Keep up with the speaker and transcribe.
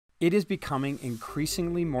It is becoming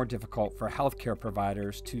increasingly more difficult for healthcare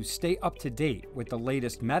providers to stay up to date with the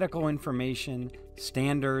latest medical information,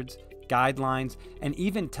 standards, guidelines, and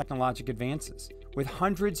even technological advances. With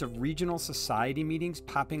hundreds of regional society meetings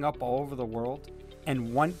popping up all over the world and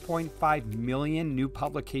 1.5 million new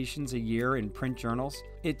publications a year in print journals,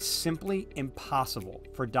 it's simply impossible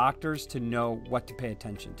for doctors to know what to pay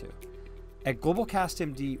attention to. At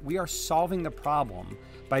GlobalCastMD, we are solving the problem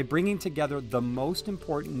by bringing together the most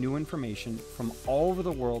important new information from all over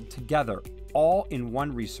the world together, all in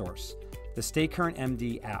one resource, the StayCurrent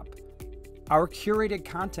MD app. Our curated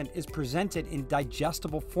content is presented in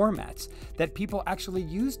digestible formats that people actually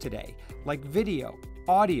use today, like video,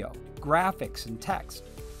 audio, graphics, and text.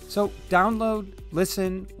 So download,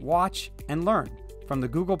 listen, watch, and learn from the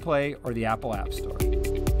Google Play or the Apple App Store.